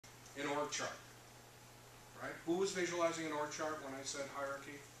org chart, right? Who was visualizing an org chart when I said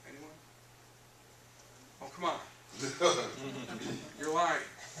hierarchy? Anyone? Oh, come on. You're lying.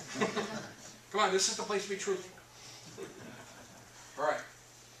 Come on, this is the place to be truthful. All right.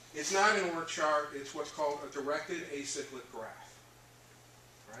 It's not an org chart. It's what's called a directed acyclic graph.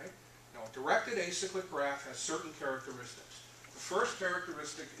 Right? Now, a directed acyclic graph has certain characteristics. The first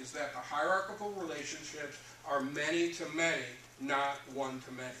characteristic is that the hierarchical relationships are many to many, not one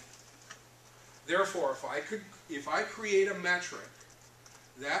to many. Therefore, if I create a metric,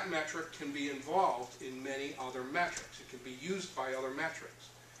 that metric can be involved in many other metrics. It can be used by other metrics.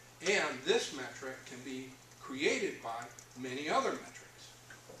 And this metric can be created by many other metrics.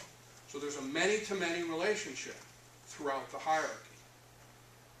 So there's a many-to-many relationship throughout the hierarchy.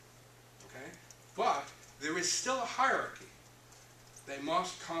 Okay? But there is still a hierarchy. They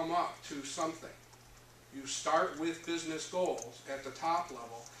must come up to something. You start with business goals at the top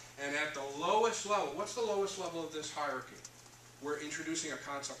level, and at the lowest level, what's the lowest level of this hierarchy? We're introducing a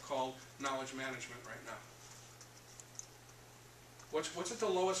concept called knowledge management right now. What's at the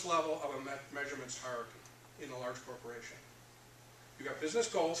lowest level of a measurements hierarchy in a large corporation? You've got business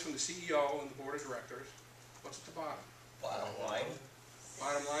goals from the CEO and the board of directors. What's at the bottom? Bottom line.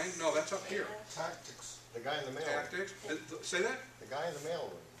 Bottom line? No, that's up here. Tactics. The guy in the mail room. Tactics. Say that? The guy in the mail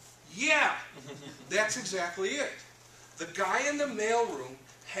room. Yeah, that's exactly it. The guy in the mailroom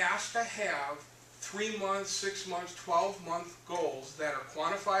has to have 3 months, 6 months, 12-month goals that are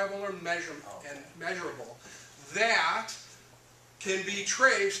quantifiable and measurable that can be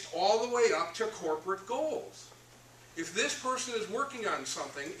traced all the way up to corporate goals. If this person is working on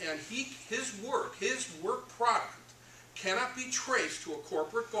something and his work product cannot be traced to a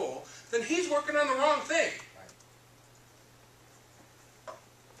corporate goal, then he's working on the wrong thing.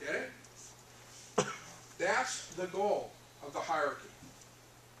 Get it? That's the goal of the hierarchy.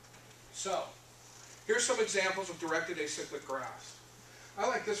 So, here's some examples of directed acyclic graphs. I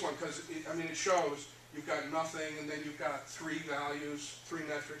like this one because it shows you've got nothing, and then you've got 3 values, 3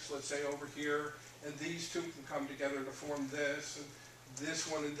 metrics, let's say, over here, and these two can come together to form this, and this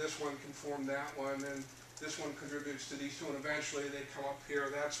one can form that one, and this one contributes to these two, and eventually they come up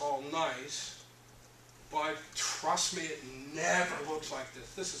here. That's all nice, but trust me, it never looks like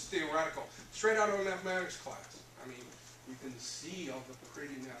this. This is theoretical, straight out of a mathematics class. I mean, you can see all the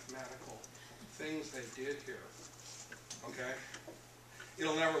pretty mathematical things they did here. Okay?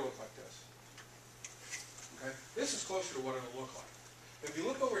 It'll never look like this. Okay? This is closer to what it'll look like. If you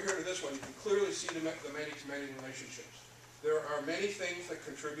look over here to this one, you can clearly see the many-to-many relationships. There are many things that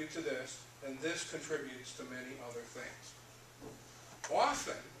contribute to this, and this contributes to many other things.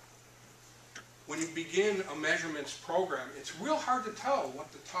 Often, when you begin a measurements program, it's real hard to tell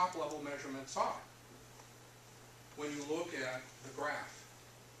what the top-level measurements are when you look at the graph,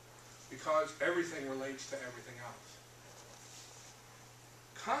 because everything relates to everything else.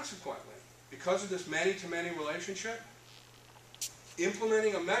 Consequently, because of this many-to-many relationship,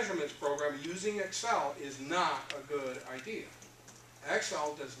 implementing a measurements program using Excel is not a good idea.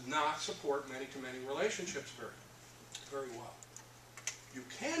 Excel does not support many-to-many relationships very well. You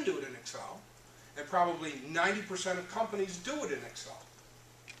can do it in Excel, and probably 90% of companies do it in Excel.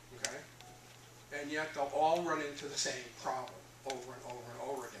 Okay? And yet they'll all run into the same problem over and over and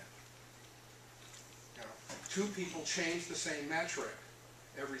over again. You know, 2 people change the same metric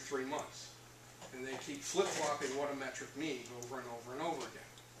every 3 months. And they keep flip-flopping what a metric means over and over and over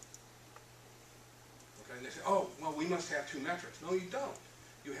again. Okay, and they say, oh, well, we must have 2 metrics. No, you don't.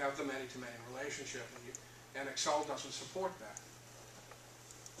 You have the many-to-many relationship, and Excel doesn't support that.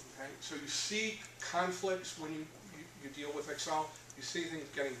 Okay, so you see conflicts when you deal with Excel. You see things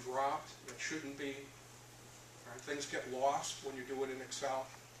getting dropped that shouldn't be. Right? Things get lost when you do it in Excel.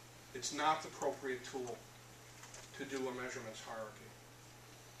 It's not the appropriate tool to do a measurements hierarchy.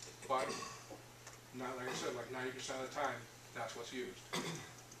 But not, like I said, like 90% of the time, that's what's used.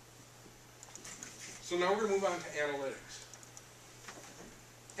 So now we're going to move on to analytics.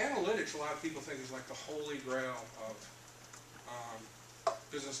 Analytics, a lot of people think, is like the holy grail of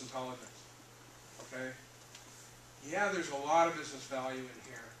business intelligence. Okay? Yeah, there's a lot of business value in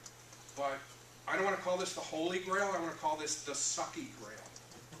here, but I don't want to call this the holy grail. I want to call this the sucky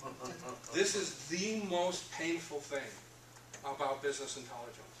grail. This is the most painful thing about business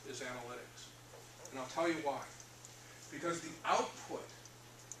intelligence, is analytics. And I'll tell you why. Because the output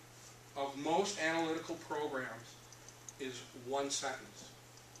of most analytical programs is 1 sentence.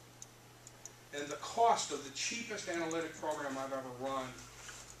 And the cost of the cheapest analytic program I've ever run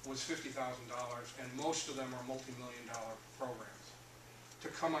was $50,000, and most of them are multi-million-dollar programs, to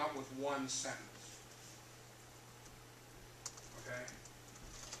come out with 1 sentence. Okay?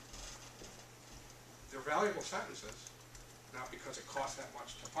 valuable sentences, not because it costs that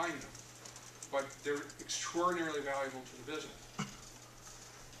much to find them, but they're extraordinarily valuable to the business.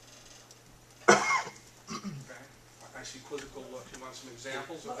 Okay? I see quizzical look. You want some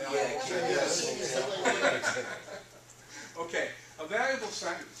examples of valuable sentences? Okay, a valuable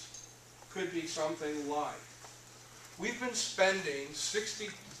sentence could be something like, we've been spending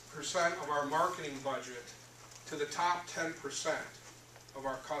 60% of our marketing budget to the top 10% of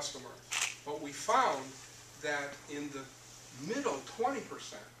our customers. But we found that in the middle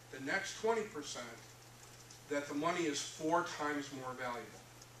 20%, the next 20%, that the money is 4 times more valuable.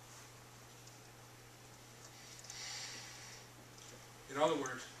 In other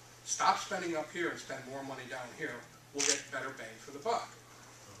words, stop spending up here and spend more money down here. We'll get better bang for the buck.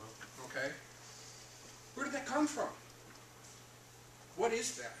 Okay? Where did that come from? What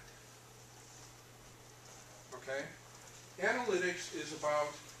is that? Okay? Analytics is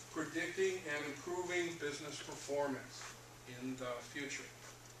about predicting and improving business performance in the future.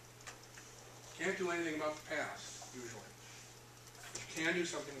 Can't do anything about the past, usually. But you can do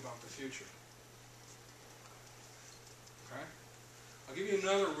something about the future. Okay? I'll give you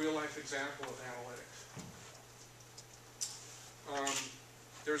another real-life example of analytics.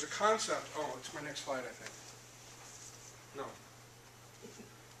 There's a concept, oh, it's my next slide, I think. No.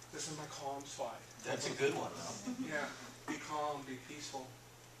 This is my calm slide. That's a good one, though. Yeah, be calm, be peaceful.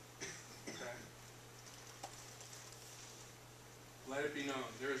 Okay. Let it be known,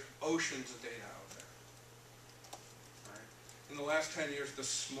 there's oceans of data out there. All right. In the last 10 years, the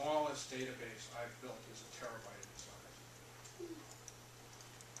smallest database I've built is a terabyte in size.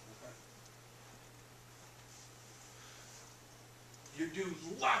 Okay. You do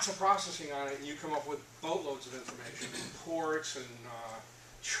lots of processing on it, and you come up with boatloads of information, reports and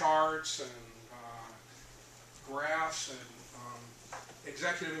charts and graphs and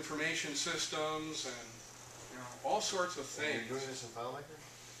executive information systems and all sorts of things. And you're doing this in FileMaker?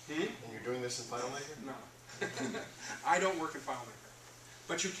 Hmm? And you're doing this in FileMaker? No. I don't work in FileMaker.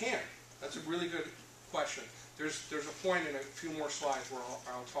 But you can. That's a really good question. There's a point in a few more slides where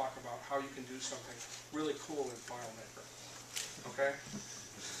I'll talk about how you can do something really cool in FileMaker. Okay?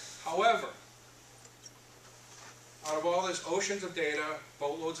 However, out of all this oceans of data,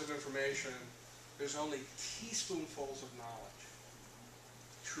 boatloads of information, there's only teaspoonfuls of knowledge.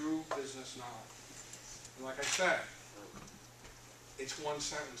 True business knowledge. And like I said, it's 1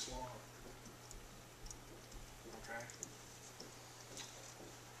 sentence long. Okay?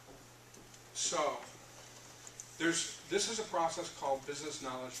 So, this is a process called business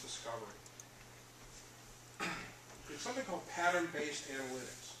knowledge discovery. It's something called pattern-based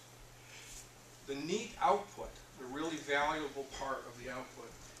analytics. The neat output, the really valuable part of the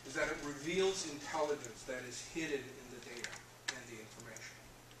output, is that it reveals intelligence that is hidden in the data and the information.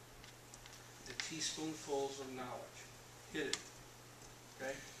 The teaspoonfuls of knowledge, hidden.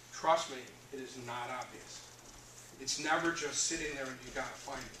 Okay? Trust me, it is not obvious. It's never just sitting there and you gotta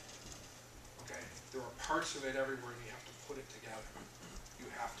find it. Okay? There are parts of it everywhere and you have to put it together. You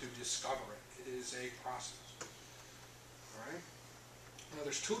have to discover it. It is a process. All right? Now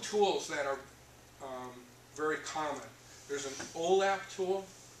there's 2 tools that are very common. There's an OLAP tool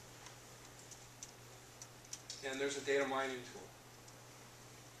and there's a data mining tool.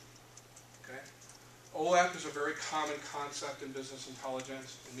 Okay? OLAP is a very common concept in business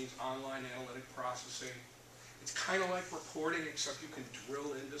intelligence. It means online analytic processing. It's kind of like reporting, except you can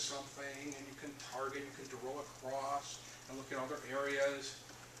drill into something and you can target, you can drill across and look at other areas.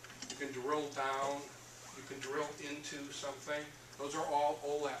 You can drill down, you can drill into something. Those are all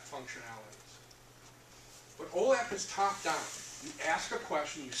OLAP functionalities. But OLAP is top-down. You ask a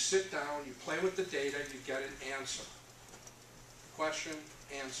question, you sit down, you play with the data, you get an answer. Question,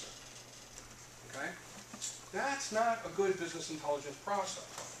 answer. Okay? That's not a good business intelligence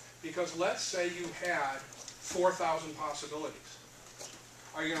process. Because let's say you had 4,000 possibilities.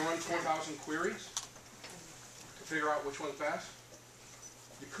 Are you going to run 4,000 queries to figure out which one's best?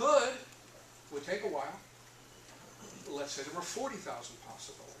 You could. It would take a while. Let's say there were 40,000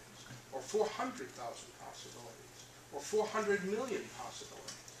 possibilities, or 400,000 possibilities, or 400 million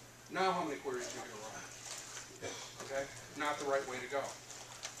possibilities. Now how many queries are you going to run? Okay? Not the right way to go.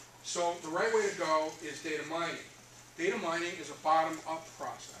 So the right way to go is data mining. Data mining is a bottom-up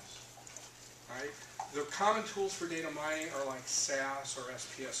process. Right? The common tools for data mining are like SAS or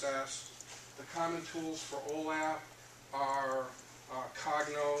SPSS. The common tools for OLAP are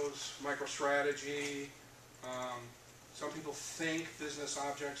Cognos, MicroStrategy. Some people think Business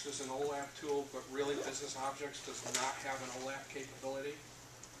Objects is an OLAP tool, but really Business Objects does not have an OLAP capability.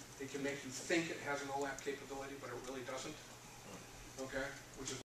 It can make you think it has an OLAP capability, but it really doesn't. Okay? Which is